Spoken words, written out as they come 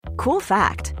Cool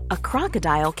fact, a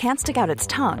crocodile can't stick out its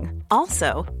tongue.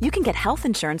 Also, you can get health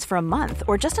insurance for a month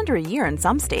or just under a year in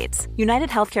some states. United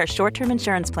Healthcare short-term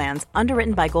insurance plans,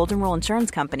 underwritten by Golden Rule Insurance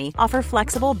Company, offer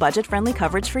flexible, budget-friendly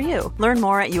coverage for you. Learn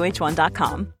more at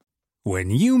uh1.com.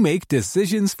 When you make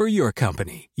decisions for your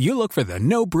company, you look for the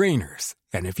no-brainers.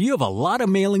 And if you have a lot of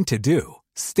mailing to do,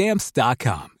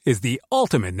 Stamps.com is the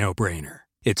ultimate no-brainer.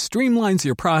 It streamlines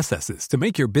your processes to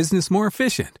make your business more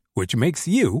efficient, which makes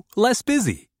you less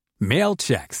busy. Mail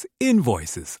checks,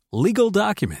 invoices, legal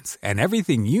documents, and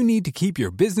everything you need to keep your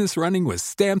business running with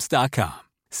Stamps.com.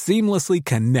 Seamlessly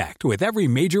connect with every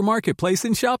major marketplace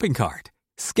and shopping cart.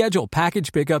 Schedule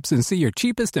package pickups and see your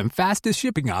cheapest and fastest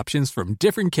shipping options from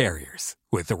different carriers,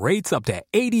 with rates up to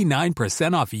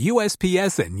 89% off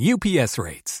USPS and UPS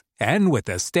rates. And with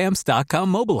the Stamps.com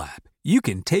mobile app, you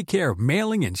can take care of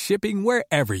mailing and shipping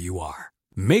wherever you are.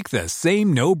 Make the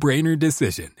same no-brainer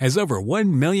decision as over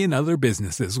 1 million other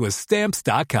businesses with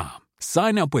Stamps.com.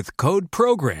 Sign up with code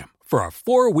PROGRAM for a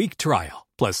 4-week trial,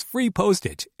 plus free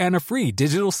postage and a free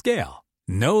digital scale.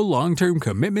 No long-term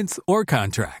commitments or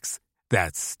contracts.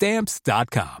 That's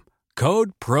Stamps.com.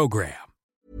 Code PROGRAM.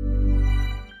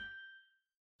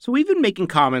 So we've been making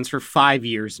comments for 5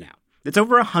 years now. It's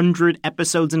over 100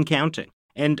 episodes and counting.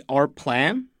 And our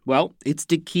plan? Well, it's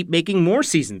to keep making more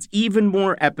seasons, even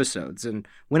more episodes. And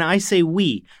when I say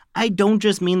we, I don't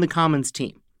just mean the Commons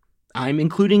team. I'm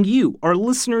including you, our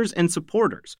listeners and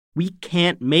supporters. We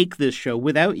can't make this show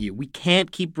without you. We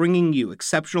can't keep bringing you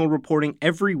exceptional reporting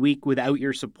every week without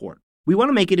your support. We want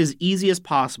to make it as easy as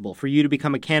possible for you to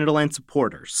become a Canadaland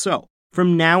supporter. So,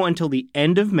 from now until the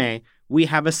end of May, we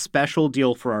have a special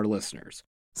deal for our listeners.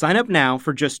 Sign up now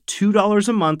for just $2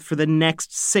 a month for the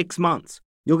next 6 months.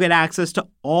 You'll get access to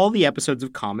all the episodes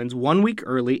of Commons 1 week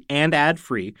early and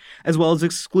ad-free, as well as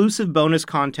exclusive bonus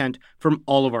content from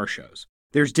all of our shows.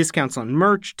 There's discounts on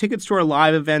merch, tickets to our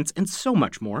live events, and so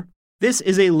much more. This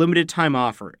is a limited time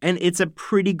offer, and it's a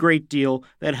pretty great deal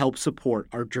that helps support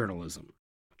our journalism.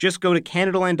 Just go to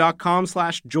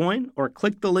Canadaland.com/join or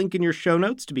click the link in your show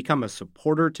notes to become a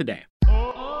supporter today.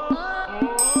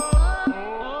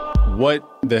 What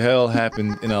the hell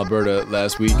happened in Alberta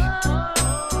last week?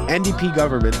 NDP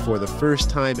government for the first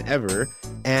time ever,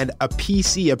 and a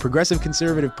PC, a progressive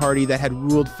conservative party that had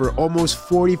ruled for almost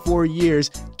 44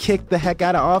 years, kicked the heck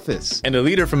out of office. And a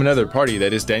leader from another party,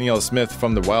 that is Danielle Smith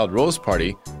from the Wild Rose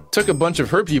Party, took a bunch of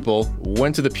her people,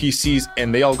 went to the PCs,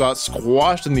 and they all got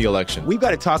squashed in the election. We've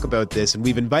got to talk about this, and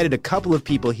we've invited a couple of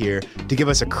people here to give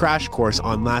us a crash course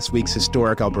on last week's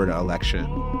historic Alberta election.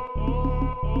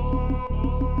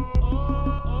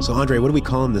 So, Andre, what are we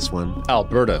calling this one?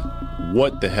 Alberta.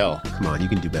 What the hell? Come on, you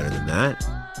can do better than that.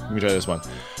 Let me try this one.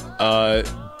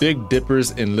 Big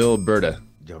Dippers in Lil Berta.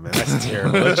 Yo, man, that's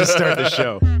terrible. Let's just start the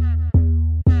show.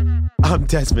 I'm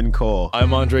Desmond Cole.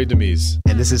 I'm Andre Demise.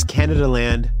 And this is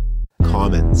Canadaland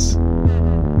Commons.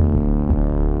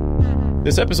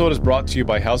 This episode is brought to you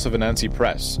by House of Anansi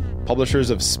Press, publishers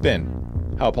of Spin,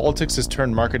 How Politics Has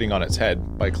Turned Marketing on Its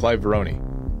Head by Clive Veroni.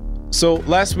 So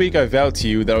last week I vowed to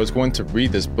you that I was going to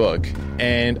read this book,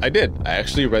 and I did. I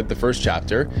actually read the first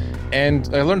chapter, and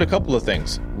I learned a couple of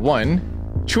things. One,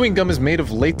 chewing gum is made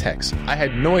of latex. I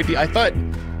had no idea. I thought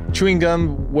chewing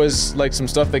gum was like some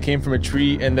stuff that came from a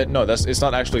tree, and that it's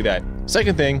not actually that.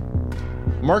 Second thing,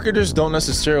 marketers don't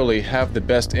necessarily have the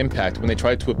best impact when they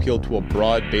try to appeal to a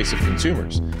broad base of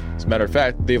consumers. As a matter of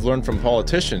fact, they've learned from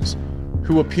politicians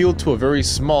who appeal to a very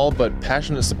small but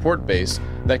passionate support base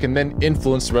that can then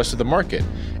influence the rest of the market.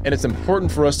 And it's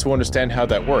important for us to understand how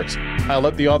that works. I'll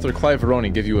let the author Clive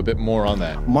Veroni give you a bit more on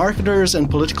that. Marketers and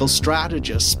political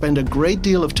strategists spend a great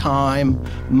deal of time,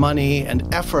 money, and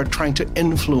effort trying to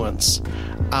influence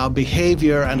our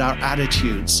behavior and our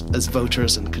attitudes as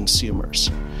voters and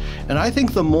consumers. And I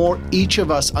think the more each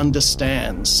of us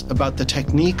understands about the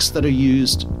techniques that are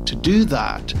used to do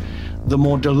that, the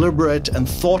more deliberate and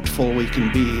thoughtful we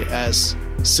can be as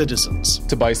citizens.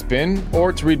 To buy Spin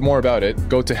or to read more about it,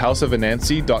 go to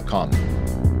houseofanansi.com.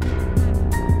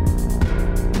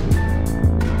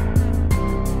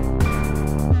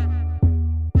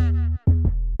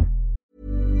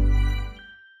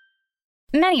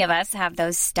 Many of us have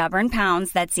those stubborn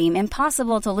pounds that seem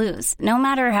impossible to lose, no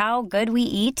matter how good we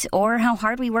eat or how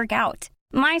hard we work out.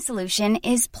 My solution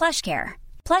is PlushCare.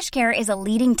 PlushCare is a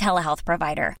leading telehealth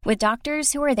provider with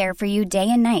doctors who are there for you day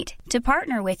and night to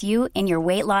partner with you in your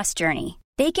weight loss journey.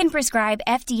 They can prescribe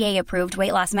FDA-approved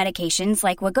weight loss medications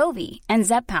like Wegovy and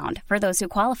Zepbound for those who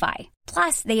qualify.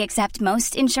 Plus, they accept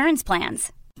most insurance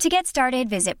plans. To get started,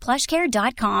 visit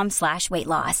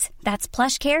plushcare.com/weightloss. That's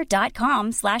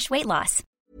plushcare.com/weightloss.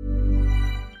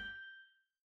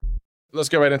 Let's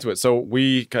get right into it. So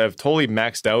we have totally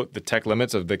maxed out the tech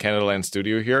limits of the Canadaland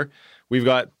studio here. We've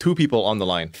got two people on the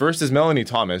line. First is Melanie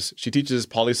Thomas. She teaches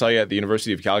poli-sci at the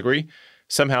University of Calgary.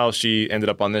 Somehow she ended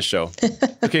up on this show.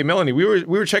 Okay, Melanie, we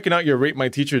were checking out your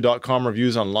RateMyTeacher.com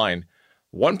reviews online.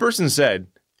 One person said,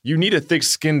 you need a thick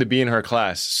skin to be in her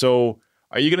class. So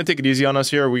are you going to take it easy on us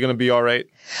here? Are we going to be all right?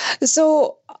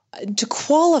 So to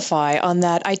qualify on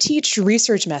that, I teach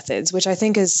research methods, which I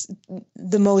think is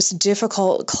the most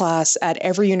difficult class at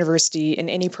every university in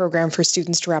any program for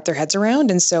students to wrap their heads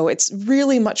around. And so it's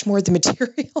really much more the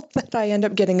material that I end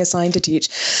up getting assigned to teach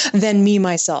than me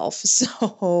myself.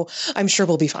 So I'm sure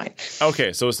we'll be fine.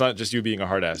 Okay, so it's not just you being a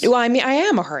hard ass. Well, I mean, I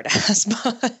am a hard ass,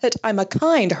 but I'm a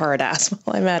kind hard ass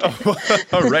while I'm at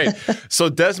it. All right. So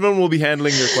Desmond will be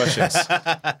handling your questions.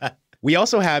 We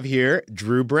also have here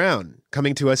Drew Brown,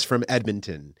 coming to us from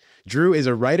Edmonton. Drew is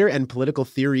a writer and political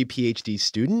theory PhD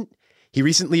student. He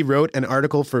recently wrote an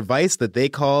article for Vice that they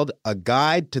called A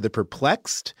Guide to the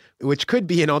Perplexed, which could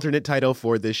be an alternate title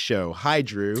for this show. Hi,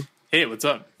 Drew. Hey, what's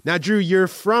up? Now, Drew, you're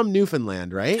from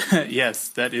Newfoundland, right? Yes,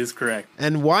 that is correct.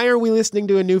 And why are we listening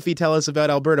to a Newfie tell us about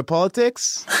Alberta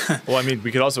politics? Well, I mean,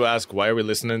 we could also ask, why are we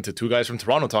listening to two guys from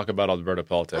Toronto talk about Alberta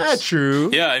politics? That's true.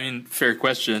 Yeah, I mean, fair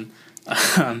question.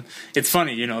 It's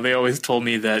funny, you know, they always told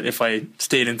me that if I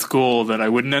stayed in school that I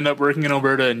wouldn't end up working in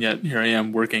Alberta, and yet here I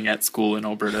am working at school in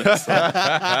Alberta. So,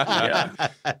 yeah.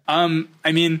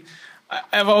 I mean,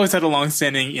 I've always had a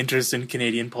long-standing interest in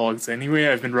Canadian politics anyway.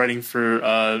 I've been writing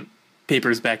for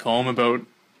papers back home about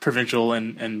provincial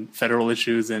and federal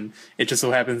issues, and it just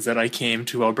so happens that I came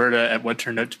to Alberta at what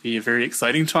turned out to be a very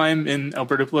exciting time in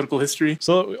Alberta political history.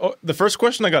 So the first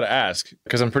question I got to ask,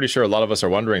 because I'm pretty sure a lot of us are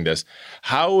wondering this,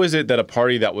 how is it that a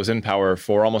party that was in power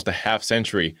for almost a half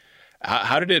century,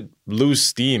 how did it lose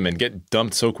steam and get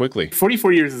dumped so quickly?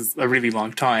 44 years is a really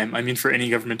long time, I mean, for any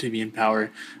government to be in power.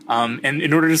 And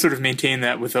in order to sort of maintain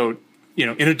that without, you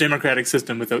know, in a democratic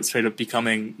system without straight up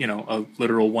becoming, you know, a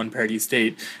literal one-party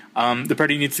state, the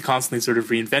party needs to constantly sort of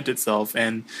reinvent itself.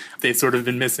 And they've sort of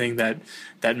been missing that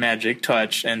magic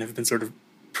touch and have been sort of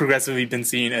progressively been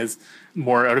seen as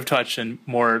more out of touch and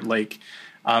more like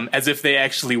as if they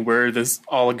actually were this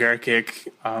oligarchic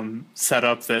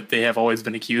setup that they have always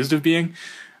been accused of being.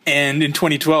 And in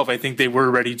 2012, I think they were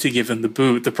ready to give him the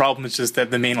boot. The problem is just that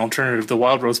the main alternative, the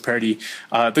Wild Rose Party,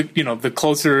 the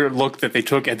closer look that they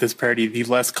took at this party, the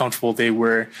less comfortable they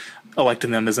were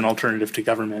electing them as an alternative to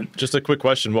government. Just a quick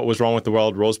question. What was wrong with the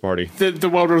Wild Rose Party? The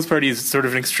Wild Rose Party is sort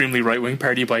of an extremely right-wing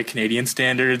party by Canadian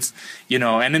standards, you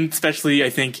know, and especially I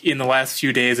think in the last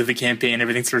few days of the campaign,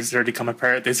 everything sort of started to come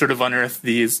apart. They sort of unearthed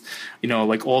these, you know,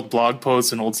 like old blog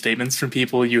posts and old statements from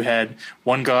people. You had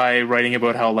one guy writing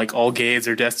about how like all gays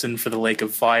are destined for the lake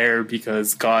of fire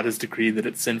because God has decreed that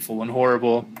it's sinful and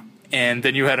horrible. And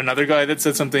then you had another guy that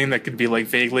said something that could be like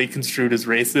vaguely construed as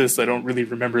racist. I don't really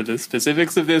remember the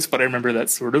specifics of this, but I remember that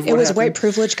sort of what happened. White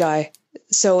privilege guy.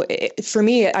 So for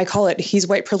me, I call it, he's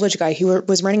white privilege guy. He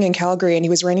was running in Calgary and he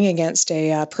was running against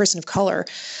a person of color.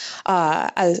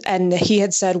 And he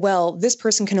had said, well, this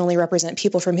person can only represent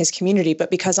people from his community,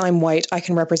 but because I'm white, I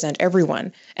can represent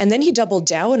everyone. And then he doubled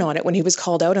down on it when he was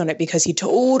called out on it because he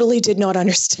totally did not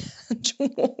understand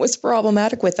what was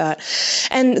problematic with that.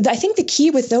 And I think the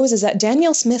key with those is that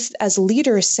Danielle Smith as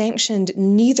leader sanctioned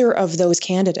neither of those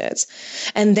candidates.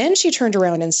 And then she turned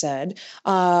around and said,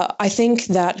 I think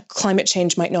that climate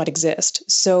change might not exist.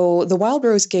 So the Wild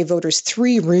Rose gave voters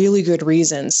 3 really good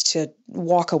reasons to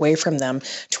walk away from them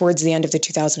towards the end of the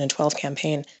 2012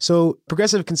 campaign. So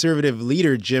progressive conservative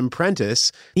leader Jim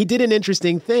Prentice, he did an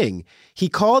interesting thing. He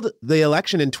called the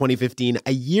election in 2015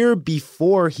 a year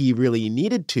before he really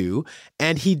needed to.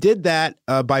 And he did that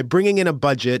by bringing in a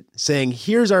budget, saying,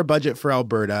 here's our budget for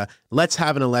Alberta. Let's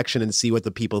have an election and see what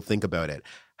the people think about it.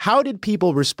 How did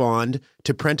people respond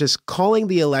to Prentice calling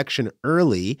the election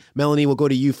early? Melanie, we'll go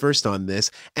to you first on this.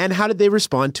 And how did they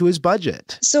respond to his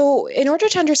budget? So in order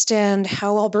to understand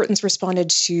how Albertans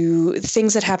responded to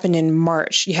things that happened in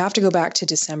March, you have to go back to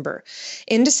December.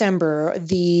 In December,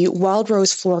 the Wild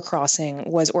Rose floor crossing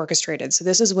was orchestrated. So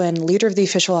this is when leader of the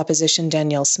official opposition,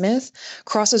 Danielle Smith,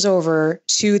 crosses over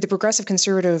to the Progressive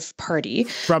Conservative Party.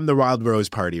 From the Wild Rose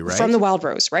Party, right? From the Wild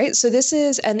Rose, right? So this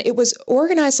is, and it was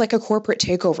organized like a corporate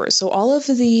takeover. So all of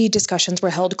the discussions were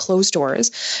held closed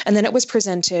doors, and then it was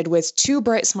presented with 2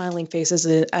 bright smiling faces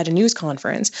at a news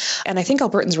conference. And I think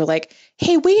Albertans were like,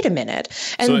 hey, wait a minute.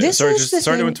 And sorry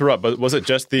to interrupt, but was it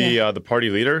just the party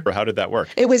leader, or how did that work?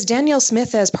 It was Danielle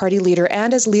Smith as party leader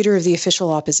and as leader of the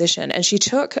official opposition. And she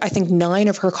took, I think, 9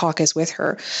 of her caucus with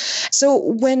her. So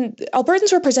when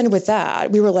Albertans were presented with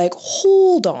that, we were like,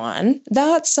 hold on,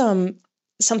 that's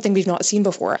something we've not seen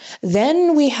before.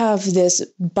 Then we have this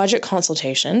budget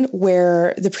consultation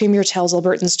where the Premier tells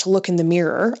Albertans to look in the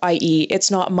mirror, i.e., it's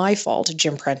not my fault,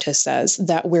 Jim Prentice says,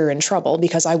 that we're in trouble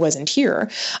because I wasn't here.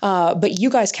 But you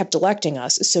guys kept electing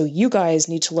us, so you guys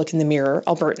need to look in the mirror,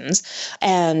 Albertans,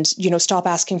 and, stop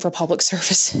asking for public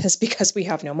services because we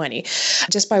have no money.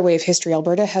 Just by way of history,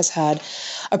 Alberta has had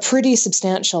a pretty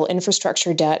substantial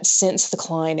infrastructure debt since the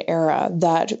Klein era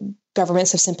that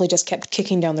governments have simply just kept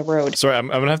kicking down the road. Sorry, I'm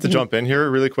going to have to jump in here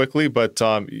really quickly, but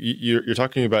you're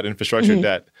talking about infrastructure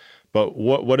debt. But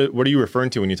what are you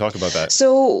referring to when you talk about that?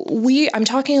 So I'm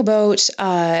talking about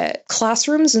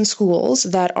classrooms and schools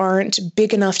that aren't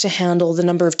big enough to handle the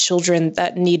number of children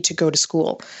that need to go to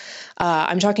school.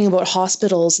 I'm talking about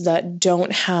hospitals that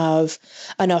don't have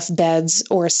enough beds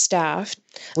or staff.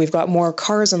 We've got more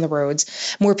cars on the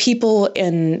roads, more people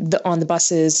on the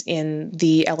buses, in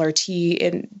the LRT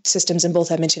in systems in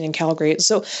both Edmonton and Calgary.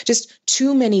 So just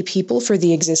too many people for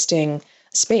the existing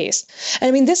space. And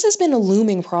I mean, this has been a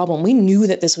looming problem. We knew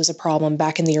that this was a problem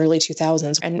back in the early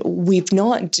 2000s, and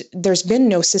there's been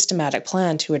no systematic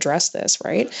plan to address this,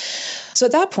 right? So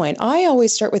at that point, I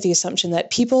always start with the assumption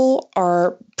that people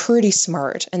are pretty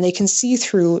smart and they can see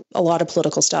through a lot of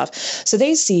political stuff. So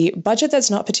they see budget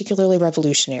that's not particularly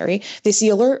revolutionary. They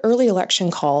see early election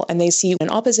call, and they see an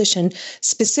opposition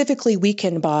specifically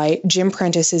weakened by Jim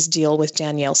Prentice's deal with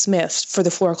Danielle Smith for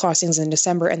the floor crossings in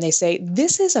December. And they say,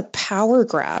 this is a power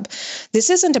grab.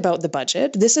 This isn't about the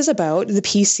budget. This is about the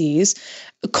PCs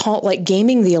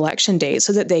gaming the election date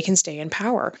so that they can stay in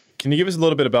power. Can you give us a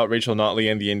little bit about Rachel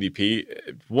Notley and the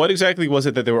NDP? What exactly was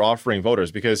it that they were offering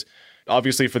voters? Because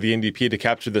obviously for the NDP to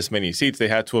capture this many seats, they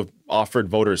had to have offered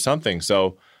voters something.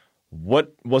 So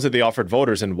what was it they offered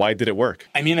voters, and why did it work?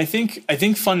 I mean, I think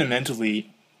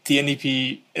fundamentally the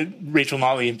NDP, Rachel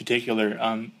Notley in particular,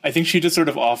 I think she just sort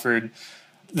of offered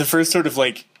the first sort of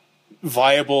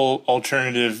viable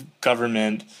alternative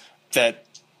government that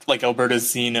Alberta's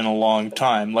seen in a long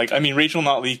time. Rachel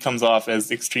Notley comes off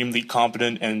as extremely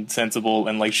competent and sensible,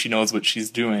 and she knows what she's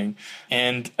doing.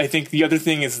 And I think the other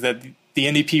thing is that the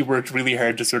NDP worked really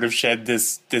hard to sort of shed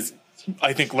this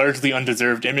I think largely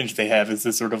undeserved image they have as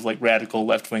this sort of radical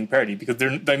left-wing party, because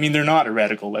they're not a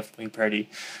radical left-wing party.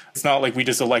 It's not like we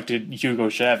just elected Hugo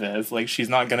Chavez. She's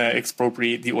not going to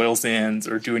expropriate the oil sands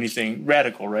or do anything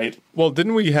radical, right? Well,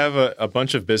 didn't we have a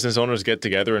bunch of business owners get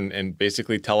together and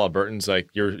basically tell Albertans,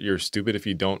 you're stupid if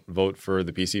you don't vote for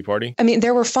the PC party? I mean,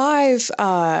 there were 5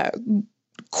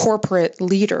 corporate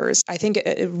leaders. I think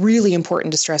it's really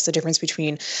important to stress the difference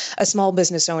between a small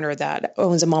business owner that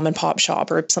owns a mom and pop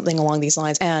shop or something along these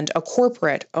lines and a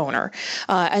corporate owner.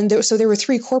 So there were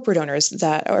 3 corporate owners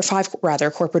 5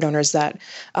 corporate owners that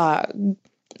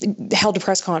held a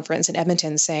press conference in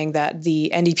Edmonton saying that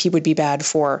the NDP would be bad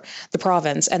for the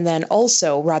province, and then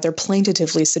also rather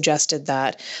plaintively suggested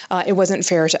that it wasn't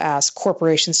fair to ask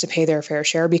corporations to pay their fair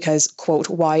share because, quote,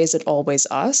 why is it always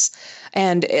us?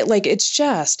 And it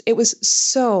was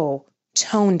so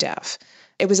tone deaf.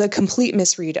 It was a complete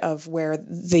misread of where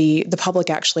the public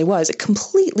actually was. It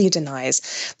completely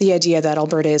denies the idea that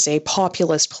Alberta is a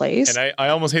populist place. And I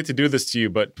almost hate to do this to you,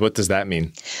 but what does that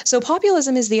mean? So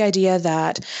populism is the idea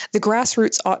that the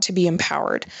grassroots ought to be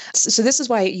empowered. So this is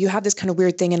why you have this kind of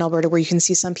weird thing in Alberta where you can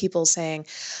see some people saying,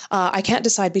 I can't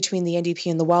decide between the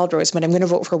NDP and the Wildrose, but I'm going to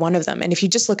vote for one of them. And if you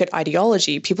just look at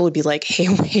ideology, people would be like, hey,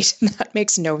 wait, that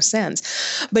makes no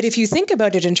sense. But if you think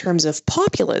about it in terms of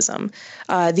populism,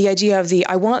 the idea of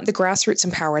I want the grassroots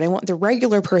empowered, I want the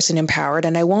regular person empowered,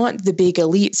 and I want the big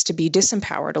elites to be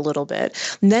disempowered a little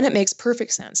bit, and then it makes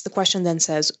perfect sense. The question then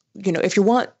says, if you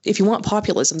want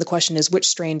populism, the question is, which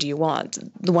strain do you want?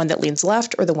 The one that leans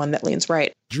left or the one that leans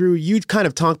right? Drew, you kind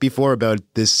of talked before about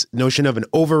this notion of an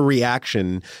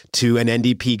overreaction to an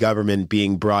NDP government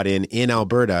being brought in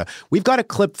Alberta. We've got a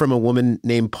clip from a woman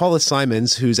named Paula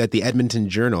Simons, who's at the Edmonton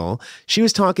Journal. She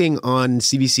was talking on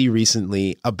CBC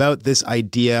recently about this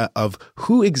idea of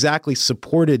who exactly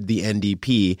supported the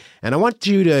NDP. And I want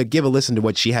you to give a listen to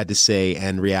what she had to say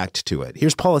and react to it.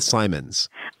 Here's Paula Simons.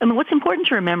 What's important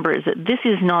to remember is that this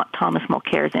is not Thomas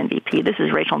Mulcair's NDP. This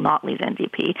is Rachel Notley's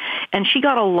NDP. And she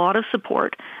got a lot of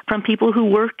support from people who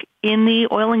work in the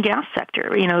oil and gas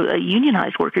sector,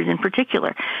 unionized workers in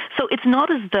particular. So it's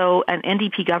not as though an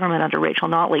NDP government under Rachel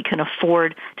Notley can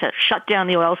afford to shut down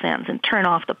the oil sands and turn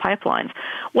off the pipelines.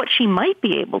 What she might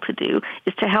be able to do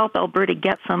is to help Alberta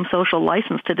get some social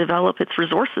license to develop its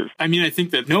resources. I mean, I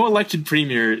think that no elected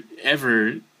premier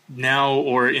ever now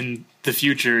or in the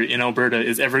future in Alberta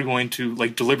is ever going to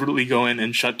like deliberately go in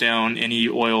and shut down any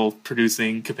oil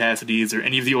producing capacities or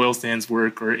any of the oil sands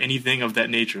work or anything of that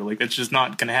nature. Like, that's just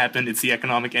not going to happen. It's the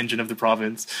economic engine of the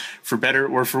province, for better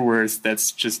or for worse.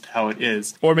 That's just how it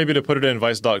is. Or maybe to put it in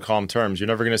Vice.com terms, you're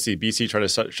never going to see BC try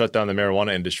to shut down the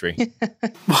marijuana industry.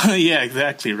 Well, yeah,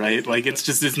 exactly, right? Like,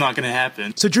 it's not going to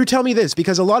happen. So Drew, tell me this,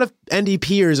 because a lot of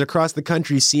NDPers across the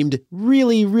country seemed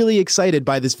really, really excited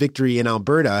by this victory in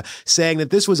Alberta, saying that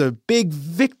this was a big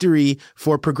victory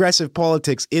for progressive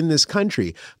politics in this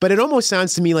country. But it almost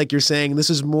sounds to me like you're saying this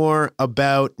is more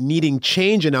about needing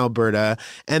change in Alberta,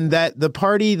 and that the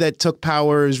party that took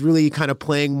power is really kind of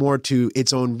playing more to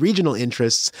its own regional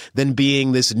interests than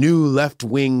being this new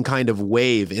left-wing kind of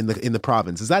wave in the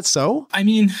province. Is that so? I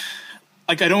mean,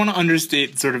 like, I don't want to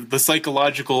understate sort of the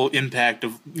psychological impact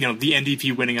of, the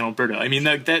NDP winning in Alberta. I mean,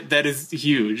 that is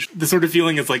huge. The sort of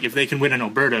feeling is like, if they can win in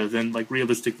Alberta, then like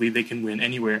realistically they can win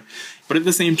anywhere. But at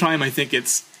the same time, I think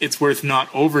it's worth not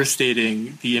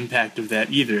overstating the impact of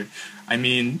that either. I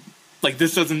mean, like,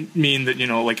 this doesn't mean that,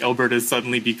 like, Alberta's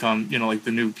suddenly become, like the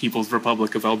new People's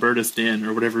Republic of Alberta-stan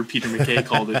or whatever Peter MacKay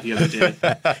called it the other day.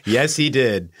 Yes, he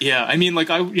did. Yeah, I mean, like,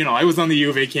 I was on the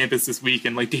U of A campus this week,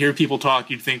 and, like, to hear people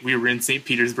talk, you'd think we were in St.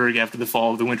 Petersburg after the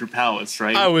fall of the Winter Palace,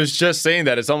 right? I was just saying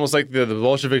that. It's almost like the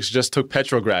Bolsheviks just took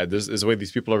Petrograd. This is the way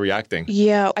these people are reacting.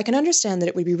 Yeah, I can understand that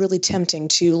it would be really tempting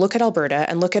to look at Alberta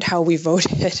and look at how we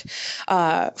voted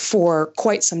for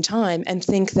quite some time and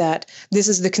think that this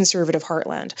is the conservative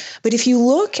heartland. But if you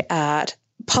look at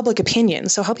public opinion,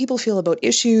 so how people feel about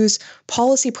issues,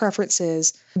 policy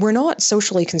preferences, we're not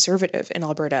socially conservative in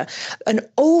Alberta. An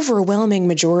overwhelming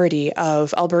majority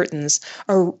of Albertans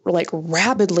are like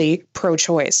rabidly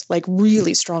pro-choice, like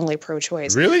really strongly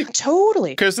pro-choice. Really?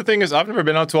 Totally. Because the thing is, I've never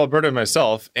been out to Alberta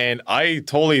myself, and I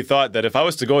totally thought that if I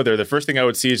was to go there, the first thing I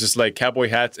would see is just like cowboy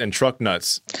hats and truck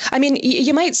nuts. I mean,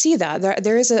 you might see that.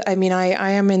 There is I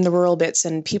am in the rural bits,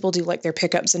 and people do like their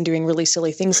pickups and doing really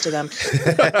silly things to them.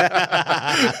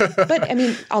 But I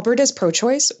mean, Alberta's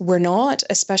pro-choice. We're not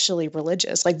especially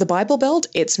religious. Like the Bible Belt,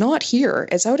 it's not here.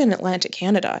 It's out in Atlantic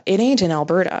Canada. It ain't in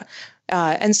Alberta.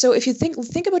 And so if you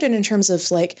think about it in terms of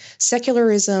like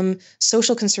secularism,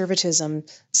 social conservatism,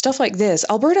 stuff like this,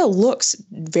 Alberta looks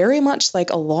very much like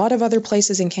a lot of other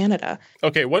places in Canada.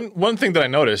 Okay, one thing that I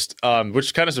noticed,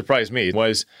 which kind of surprised me,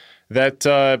 was that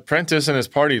Prentice and his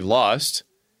party lost.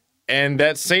 And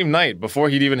that same night, before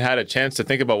he'd even had a chance to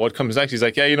think about what comes next, he's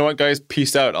like, yeah, you know what, guys,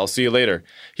 peace out. I'll see you later.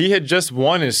 He had just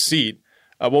won his seat,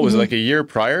 what was it, like a year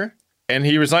prior? And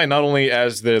he resigned not only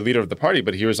as the leader of the party,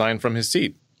 but he resigned from his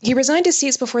seat. He resigned his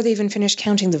seats before they even finished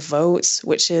counting the votes,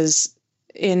 which is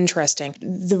interesting.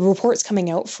 The reports coming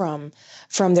out from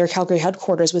their Calgary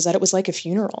headquarters was that it was like a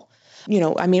funeral.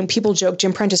 I mean, people joke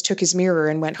Jim Prentice took his mirror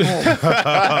and went home.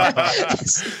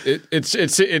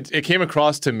 It came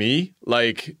across to me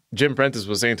like Jim Prentice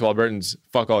was saying to Albertans,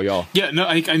 fuck all y'all. Yeah, no,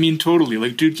 I mean, totally.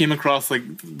 Like, dude came across like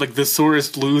the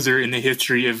sorest loser in the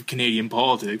history of Canadian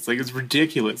politics. Like, it's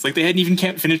ridiculous. Like, they hadn't even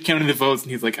finished counting the votes,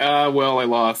 and he's like, well, I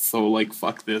lost, so, like,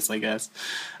 fuck this, I guess.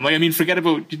 Like, I mean, forget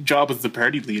about job as the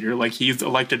party leader. Like, he's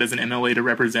elected as an MLA to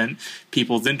represent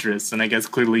people's interests, and I guess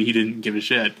clearly he didn't give a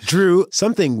shit. Drew,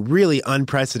 something really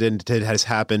unprecedented has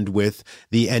happened with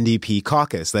the NDP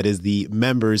caucus, that is the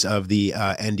members of the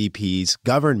NDP's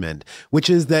government, which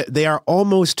is that they are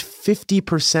almost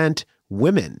 50%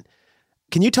 women.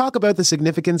 Can you talk about the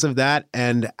significance of that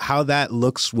and how that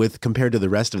looks compared to the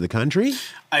rest of the country?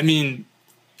 I think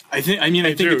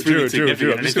it's really significant.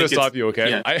 Drew, I'm just going to stop you,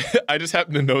 okay? Yeah. I just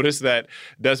happen to notice that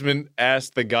Desmond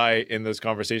asked the guy in this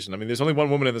conversation. I mean, there's only one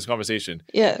woman in this conversation.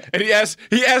 Yeah. And he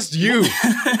asked you.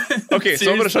 Okay,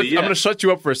 so I'm going to shut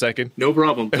you up for a second. No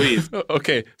problem, please.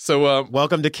 Okay, so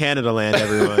welcome to Canada Land,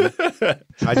 everyone.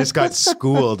 I just got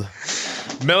schooled.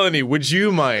 Melanie, would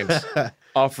you mind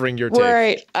offering your take?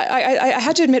 Right. I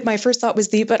had to admit my first thought was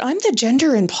but I'm the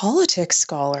gender and politics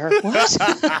scholar. What?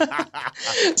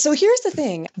 So here's the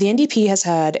thing. The NDP has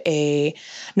had a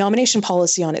nomination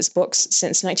policy on its books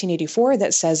since 1984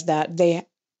 that says that they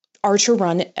are to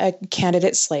run a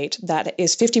candidate slate that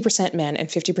is 50% men and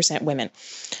 50% women,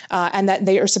 and that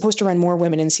they are supposed to run more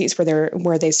women in seats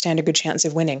where they stand a good chance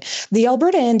of winning. The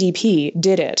Alberta NDP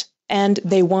did it. And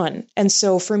they won. And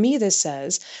so for me, this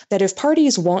says that if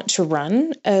parties want to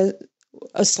run a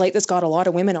slate that's got a lot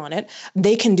of women on it,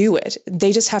 they can do it.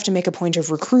 They just have to make a point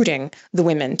of recruiting the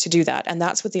women to do that. And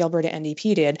that's what the Alberta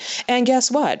NDP did. And guess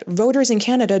what? Voters in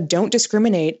Canada don't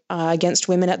discriminate against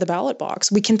women at the ballot box.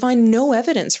 We can find no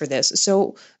evidence for this.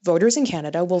 So voters in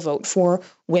Canada will vote for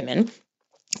women.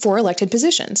 for elected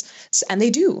positions. And they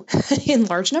do in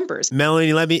large numbers.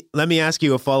 Melanie, let me ask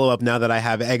you a follow-up now that I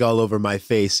have egg all over my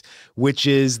face, which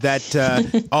is that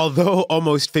although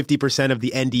almost 50% of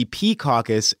the NDP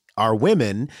caucus are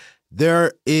women,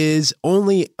 there is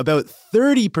only about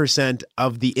 30%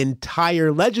 of the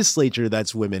entire legislature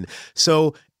that's women.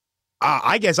 So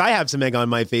I guess I have some egg on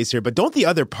my face here, but don't the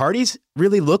other parties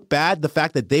really look bad? The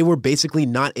fact that they were basically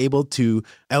not able to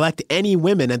elect any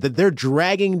women and that they're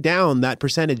dragging down that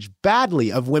percentage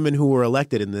badly of women who were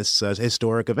elected in this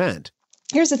historic event.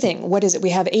 Here's the thing. What is it?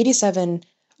 We have 87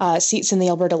 seats in the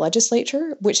Alberta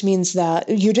legislature, which means that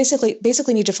you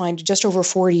basically need to find just over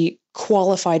 40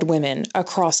 qualified women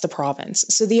across the province.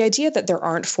 So the idea that there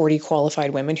aren't 40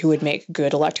 qualified women who would make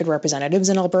good elected representatives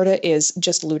in Alberta is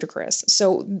just ludicrous.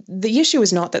 So the issue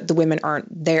is not that the women aren't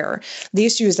there. The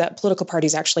issue is that political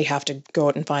parties actually have to go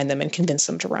out and find them and convince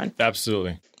them to run.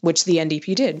 Absolutely. Which the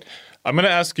NDP did. I'm going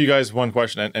to ask you guys one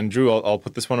question, and Drew, I'll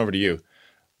put this one over to you.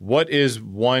 What is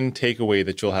one takeaway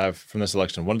that you'll have from this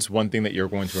election? What is one thing that you're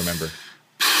going to remember?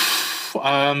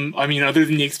 I mean, other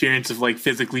than the experience of like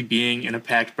physically being in a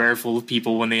packed bar full of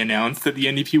people when they announced that the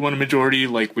NDP won a majority,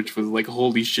 like, which was like,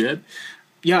 holy shit.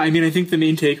 Yeah, I mean, I think the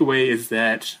main takeaway is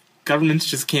that governments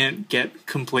just can't get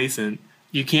complacent.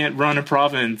 You can't run a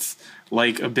province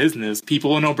like a business.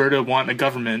 People in Alberta want a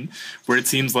government where it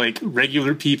seems like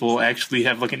regular people actually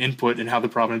have like an input in how the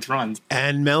province runs.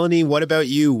 And Melanie, what about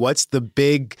you? What's the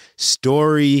big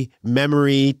story,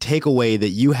 memory, takeaway that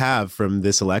you have from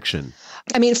this election?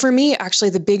 I mean, for me,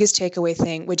 actually, the biggest takeaway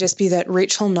thing would just be that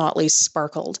Rachel Notley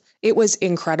sparkled. It was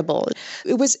incredible.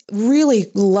 It was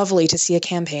really lovely to see a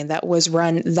campaign that was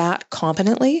run that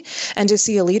competently and to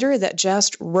see a leader that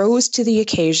just rose to the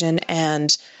occasion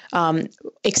and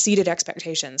exceeded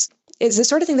expectations. It's the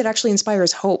sort of thing that actually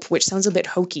inspires hope, which sounds a bit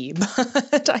hokey,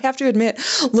 but I have to admit,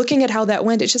 looking at how that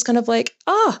went, it's just kind of like,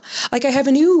 I have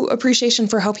a new appreciation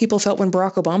for how people felt when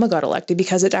Barack Obama got elected,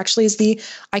 because it actually is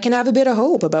I can have a bit of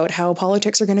hope about how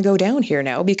politics are going to go down here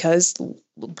now because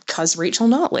Rachel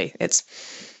Notley. It's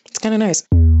kind of nice.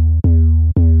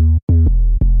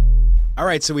 All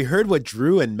right, so we heard what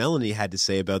Drew and Melanie had to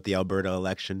say about the Alberta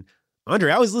election.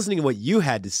 Andre, I was listening to what you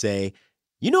had to say.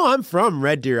 You know, I'm from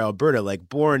Red Deer, Alberta, like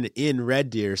born in Red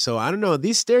Deer. So I don't know,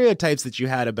 these stereotypes that you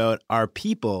had about our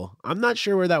people, I'm not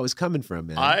sure where that was coming from,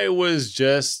 man. I was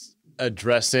just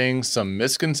addressing some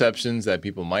misconceptions that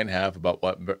people might have about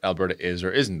what Alberta is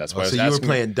or isn't. That's why I was asking. So you were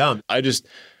playing dumb. I just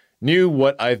knew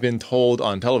what I've been told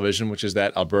on television, which is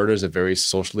that Alberta is a very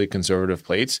socially conservative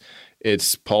place.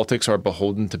 Its politics are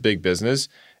beholden to big business,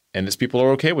 and its people are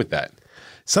okay with that.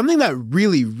 Something that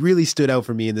really, really stood out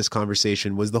for me in this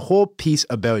conversation was the whole piece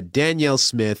about Danielle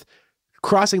Smith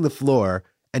crossing the floor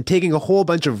and taking a whole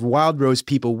bunch of Wild Rose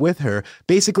people with her,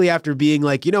 basically after being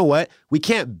like, you know what, we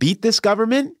can't beat this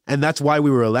government, and that's why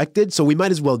we were elected, so we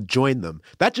might as well join them.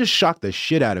 That just shocked the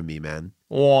shit out of me, man.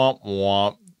 Womp,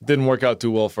 womp. Didn't work out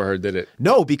too well for her, did it?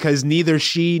 No, because neither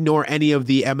she nor any of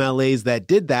the MLAs that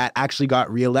did that actually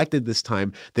got reelected this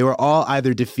time. They were all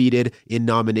either defeated in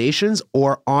nominations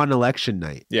or on election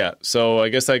night. Yeah, so I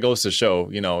guess that goes to show,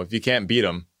 you know, if you can't beat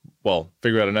them, well,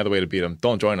 figure out another way to beat them.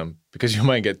 Don't join them because you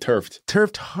might get turfed.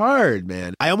 Turfed hard,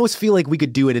 man. I almost feel like we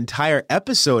could do an entire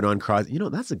episode on crossing. You know,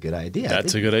 that's a good idea.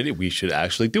 That's a good idea. We should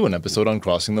actually do an episode on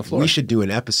crossing the floor. We should do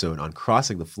an episode on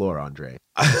crossing the floor, Andre.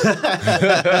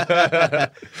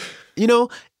 You know,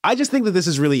 I just think that this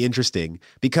is really interesting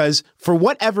because for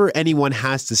whatever anyone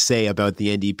has to say about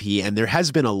the NDP, and there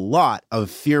has been a lot of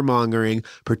fear-mongering,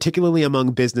 particularly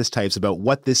among business types, about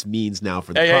what this means now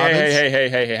for the province. Hey,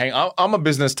 hang on. I'm a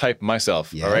business type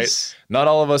myself, yes. All right? Not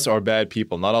all of us are bad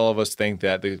people. Not all of us think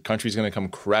that the country's going to come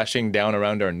crashing down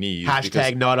around our knees.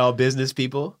 Hashtag not all business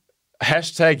people.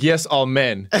 Hashtag yes, all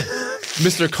men.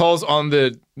 Mr. Calls on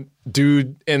the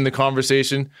dude in the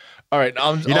conversation. All right,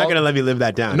 you're not going to let me live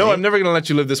that down. No, eh? I'm never going to let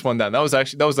you live this one down. That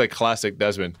was like classic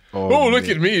Desmond. Oh, look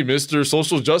at me, Mr.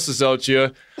 Social Justice out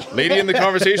here. Lady in the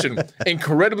conversation.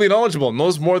 Incredibly knowledgeable.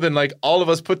 Knows more than like all of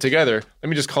us put together. Let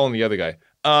me just call in the other guy.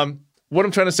 What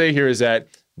I'm trying to say here is that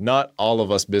not all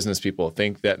of us business people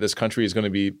think that this country is going to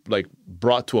be like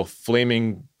brought to a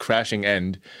flaming crashing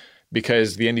end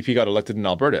because the NDP got elected in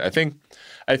Alberta. I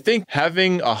think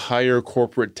having a higher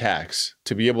corporate tax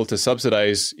to be able to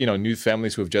subsidize, you know, new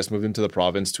families who have just moved into the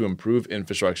province to improve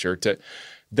infrastructure,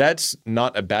 that's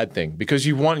not a bad thing because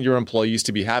you want your employees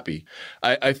to be happy.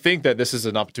 I think that this is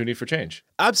an opportunity for change.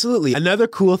 Absolutely. Another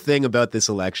cool thing about this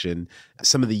election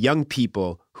some of the young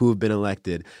people who have been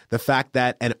elected, the fact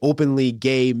that an openly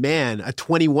gay man, a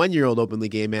 21-year-old openly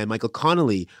gay man, Michael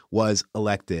Connolly, was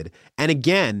elected. And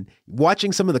again,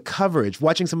 watching some of the coverage,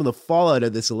 watching some of the fallout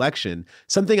of this election,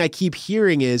 something I keep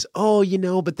hearing is,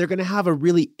 but they're going to have a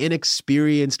really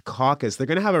inexperienced caucus. They're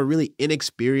going to have a really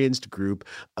inexperienced group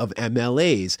of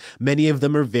MLAs. Many of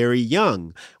them are very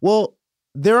young. Well,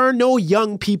 there are no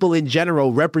young people in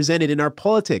general represented in our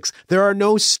politics. There are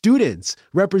no students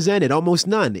represented, almost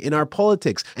none, in our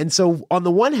politics. And so on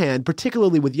the one hand,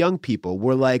 particularly with young people,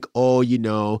 we're like,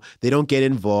 they don't get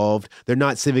involved. They're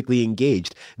not civically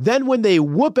engaged. Then when they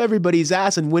whoop everybody's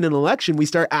ass and win an election, we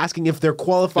start asking if they're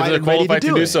qualified and ready to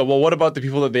do it. So. Well, what about the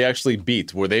people that they actually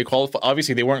beat? Were they qualified?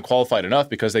 Obviously, they weren't qualified enough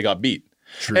because they got beat.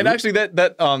 True. And actually,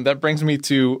 that brings me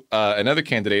to another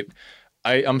candidate.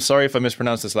 I'm sorry if I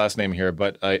mispronounced this last name here,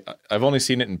 but I've only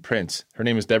seen it in print. Her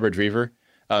name is Deborah Drever.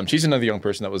 She's another young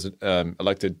person that was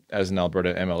elected as an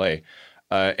Alberta MLA.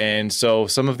 And so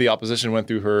some of the opposition went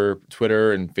through her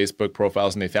Twitter and Facebook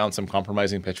profiles, and they found some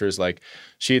compromising pictures. Like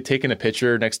she had taken a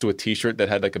picture next to a T-shirt that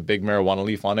had like a big marijuana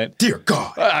leaf on it. Dear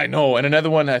God. I know. And another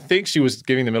one, I think she was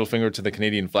giving the middle finger to the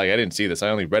Canadian flag. I didn't see this. I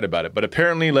only read about it. But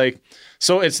apparently,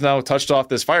 so it's now touched off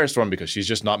this firestorm because she's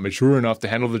just not mature enough to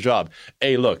handle the job.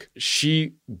 Hey, look,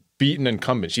 she beat an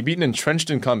incumbent. She beat an entrenched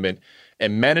incumbent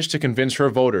and managed to convince her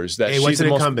voters that she's what's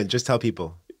an incumbent? Just tell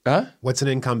people. Huh? What's an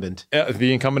incumbent?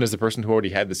 The incumbent is the person who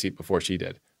already had the seat before she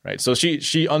did, right? So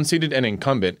she unseated an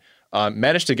incumbent,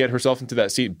 managed to get herself into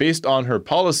that seat based on her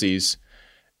policies,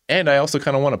 and I also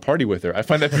kind of want to party with her. I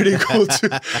find that pretty cool too.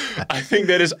 I think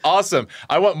that is awesome.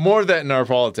 I want more of that in our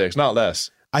politics, not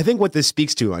less. I think what this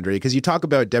speaks to, Andre, because you talk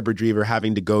about Deborah Drever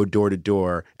having to go door to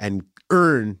door and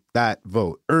earn that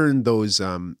vote, earn those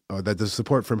the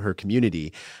support from her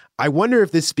community. I wonder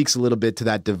if this speaks a little bit to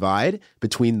that divide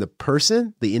between the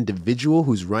person, the individual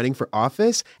who's running for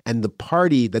office, and the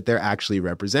party that they're actually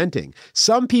representing.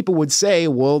 Some people would say,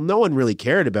 well, no one really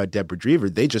cared about Deborah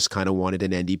Drever. They just kind of wanted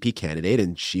an NDP candidate,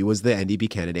 and she was the NDP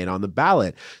candidate on the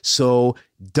ballot. So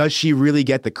does she really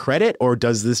get the credit, or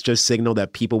does this just signal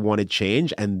that people wanted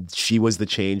change and she was the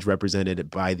change represented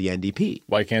by the NDP?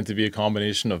 Why can't it be a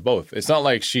combination of both? It's not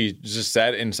like she just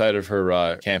sat inside of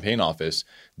her campaign office,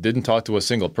 didn't talk to a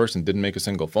single person, didn't make a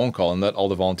single phone call, and let all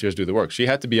the volunteers do the work. She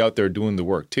had to be out there doing the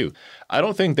work too. I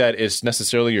don't think that it's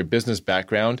necessarily your business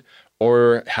background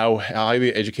or how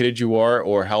highly educated you are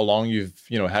or how long you've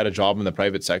had a job in the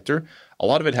private sector. A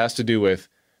lot of it has to do with,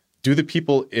 do the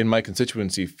people in my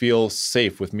constituency feel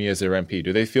safe with me as their MP?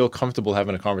 Do they feel comfortable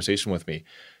having a conversation with me?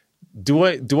 Do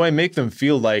I make them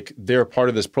feel like they're part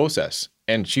of this process?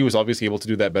 And she was obviously able to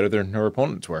do that better than her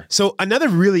opponents were. So another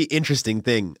really interesting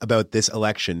thing about this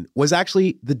election was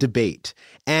actually the debate.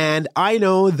 And I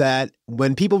know that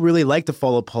when people really like to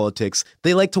follow politics,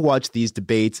 they like to watch these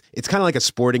debates. It's kind of like a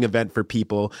sporting event for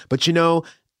people. But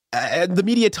the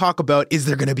media talk about, is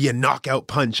there going to be a knockout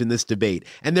punch in this debate?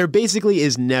 And there basically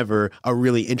is never a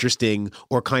really interesting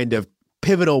or kind of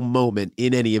pivotal moment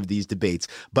in any of these debates.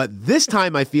 But this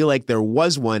time I feel like there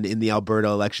was one in the Alberta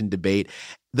election debate.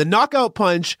 The knockout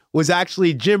punch was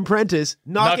actually Jim Prentice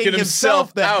knocking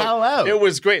himself the hell out. It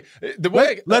was great.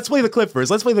 Let's play the clip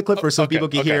first. So people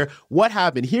can hear what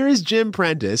happened. Here is Jim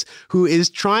Prentice, who is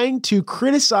trying to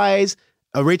criticize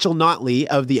Rachel Notley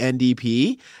of the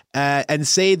NDP and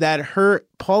say that her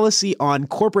policy on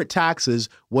corporate taxes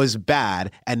was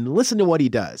bad. And listen to what he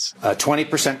does.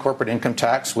 20% corporate income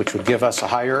tax, which would give us a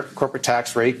higher corporate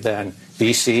tax rate than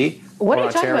BC. What or are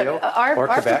you Ontario, talking about?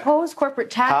 Our proposed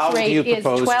corporate tax rate is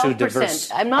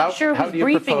 12%. I'm not sure who's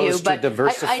briefing you, but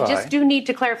I just do need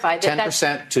to clarify that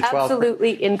 10% to 12%.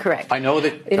 Absolutely incorrect. I know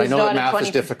that math is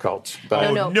difficult.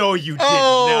 But No, you did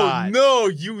not. No,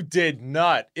 you did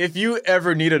not. If you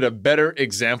ever needed a better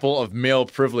example of male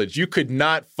privilege, you could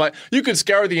not find. You could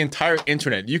scour the entire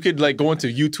internet. You could go into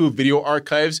YouTube video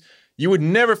archives. You would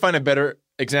never find a better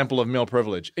example of male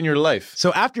privilege in your life.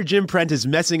 So after Jim Prentice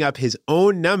messing up his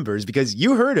own numbers, because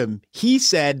you heard him, he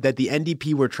said that the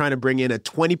NDP were trying to bring in a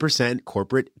 20%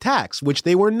 corporate tax, which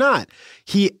they were not.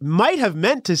 He might have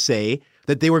meant to say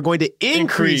that they were going to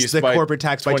increase the corporate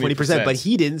tax by 20%, but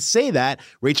he didn't say that.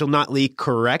 Rachel Notley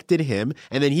corrected him,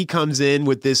 and then he comes in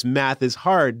with this math is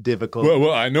hard difficult.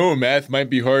 Well, I know math might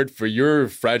be hard for your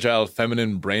fragile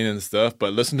feminine brain and stuff,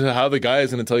 but listen to how the guy is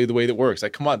going to tell you the way that works.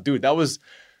 Come on, dude, that was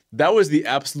the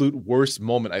absolute worst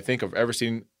moment I think I've ever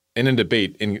seen in a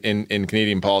debate in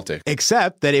Canadian politics.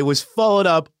 Except that it was followed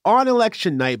up on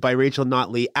election night by Rachel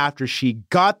Notley after she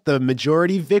got the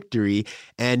majority victory.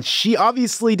 And she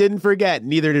obviously didn't forget,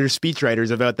 neither did her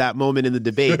speechwriters, about that moment in the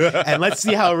debate. And let's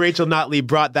see how Rachel Notley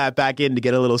brought that back in to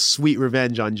get a little sweet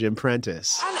revenge on Jim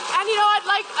Prentice. And I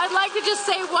to just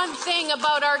say one thing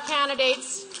about our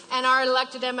candidates and our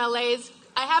elected MLAs.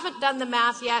 I haven't done the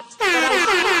math yet,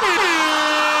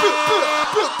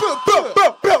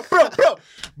 but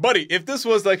Buddy, if this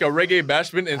was like a reggae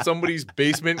bashment in somebody's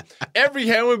basement, every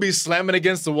hand would be slamming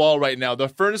against the wall right now. The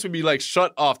furnace would be like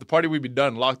shut off. The party would be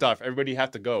done, locked off. Everybody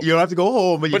have to go. You don't have to go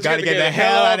home, but you got to get the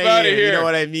hell out of here. You know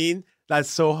what I mean? That's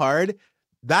so hard.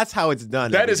 That's how it's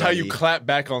done. That is how you clap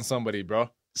back on somebody, bro.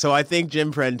 So I think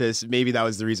Jim Prentice, maybe that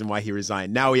was the reason why he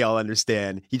resigned. Now we all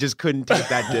understand. He just couldn't take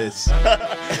that diss.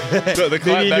 So the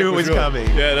clap he back knew it was real. coming.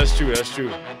 Yeah, that's true. That's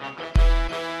true.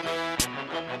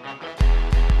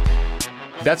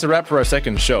 That's a wrap for our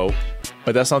second show,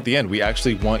 but that's not the end. We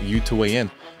actually want you to weigh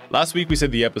in. Last week, we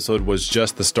said the episode was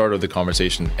just the start of the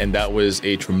conversation, and that was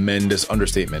a tremendous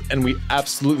understatement. And we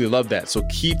absolutely love that. So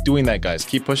keep doing that, guys.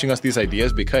 Keep pushing us these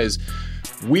ideas because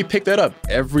we pick that up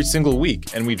every single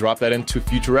week, and we drop that into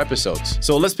future episodes.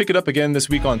 So let's pick it up again this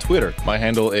week on Twitter. My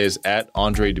handle is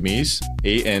 @AndreDomise,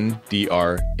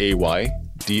 ANDRAYDOMISE.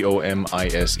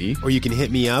 Or you can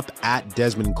hit me up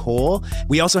 @Desmond Cole.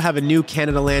 We also have a new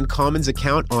Canada Land Commons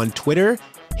account on Twitter.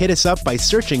 Hit us up by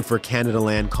searching for Canada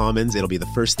Land Commons. It'll be the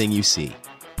first thing you see.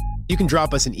 You can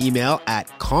drop us an email at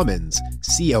commons,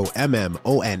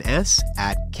 COMMONS,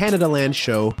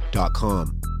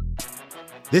 @CanadaLandShow.com.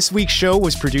 This week's show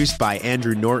was produced by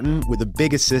Andrew Norton with a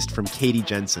big assist from Katie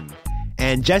Jensen.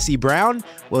 And Jesse Brown,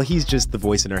 well, he's just the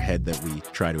voice in our head that we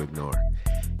try to ignore.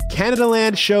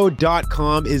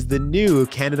 CanadaLandShow.com is the new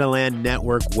Canada Land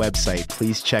Network website.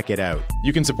 Please check it out.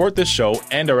 You can support this show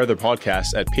and our other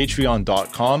podcasts at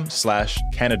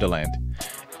patreon.com/CanadaLand.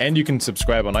 And you can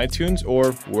subscribe on iTunes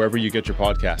or wherever you get your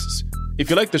podcasts. If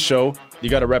you like the show, you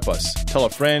got to rep us. Tell a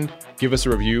friend, give us a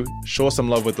review, show us some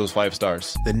love with those 5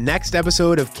 stars. The next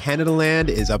episode of Canada Land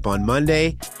is up on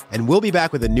Monday, and we'll be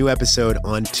back with a new episode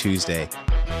on Tuesday.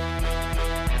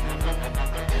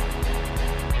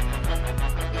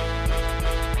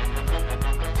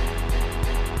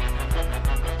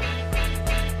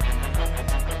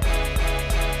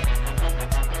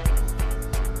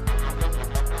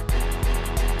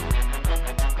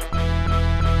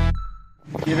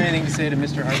 Do you have anything to say to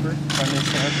Mr. Harper, Prime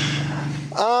Minister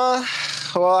Harper?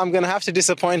 Well, I'm going to have to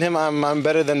disappoint him. I'm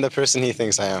better than the person he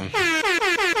thinks I am.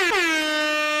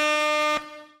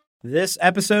 This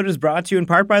episode is brought to you in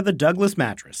part by the Douglas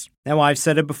Mattress. Now, I've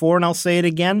said it before and I'll say it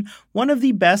again. One of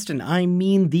the best, and I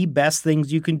mean the best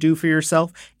things you can do for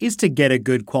yourself is to get a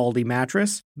good quality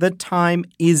mattress. The time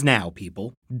is now,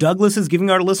 people. Douglas is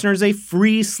giving our listeners a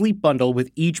free sleep bundle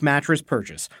with each mattress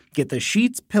purchase. Get the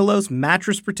sheets, pillows,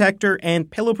 mattress protector,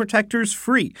 and pillow protectors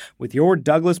free with your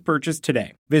Douglas purchase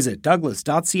today. Visit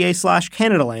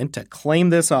douglas.ca/CanadaLand to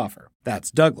claim this offer.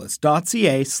 That's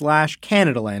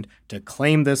douglas.ca/CanadaLand to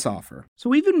claim this offer.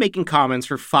 So we've been making comments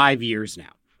for 5 years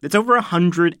now. It's over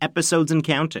 100 episodes and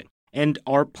counting. And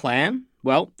our plan?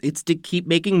 Well, it's to keep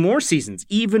making more seasons,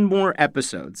 even more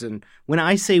episodes. And when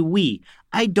I say we,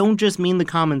 I don't just mean the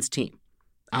Commons team.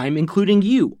 I'm including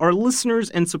you, our listeners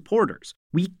and supporters.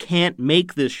 We can't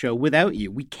make this show without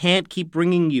you. We can't keep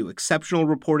bringing you exceptional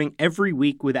reporting every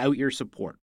week without your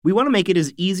support. We want to make it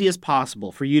as easy as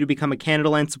possible for you to become a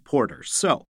Canada Land supporter.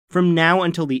 So, from now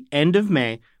until the end of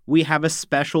May, we have a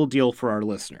special deal for our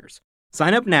listeners.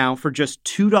 Sign up now for just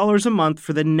 $2 a month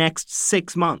for the next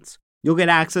 6 months. You'll get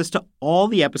access to all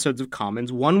the episodes of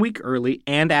Commons 1 week early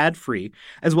and ad-free,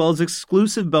 as well as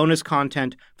exclusive bonus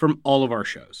content from all of our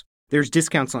shows. There's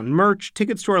discounts on merch,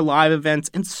 tickets to our live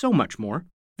events, and so much more.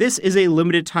 This is a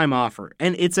limited time offer,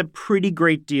 and it's a pretty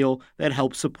great deal that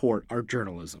helps support our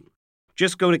journalism.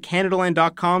 Just go to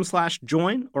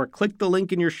CanadaLand.com/join or click the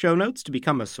link in your show notes to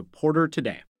become a supporter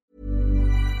today.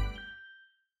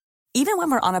 Even when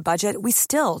we're on a budget, we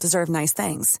still deserve nice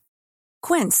things.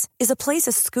 Quince is a place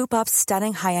to scoop up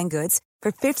stunning high-end goods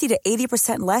for 50 to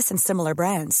 80% less than similar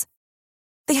brands.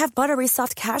 They have buttery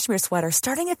soft cashmere sweaters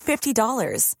starting at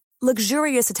 $50,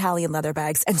 luxurious Italian leather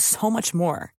bags, and so much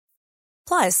more.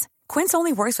 Plus, Quince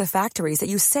only works with factories that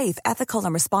use safe, ethical,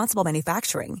 and responsible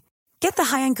manufacturing. Get the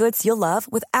high-end goods you'll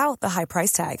love without the high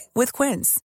price tag with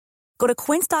Quince. Go to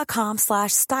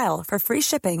quince.com/style for free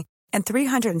shipping and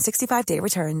 365-day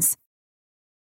returns.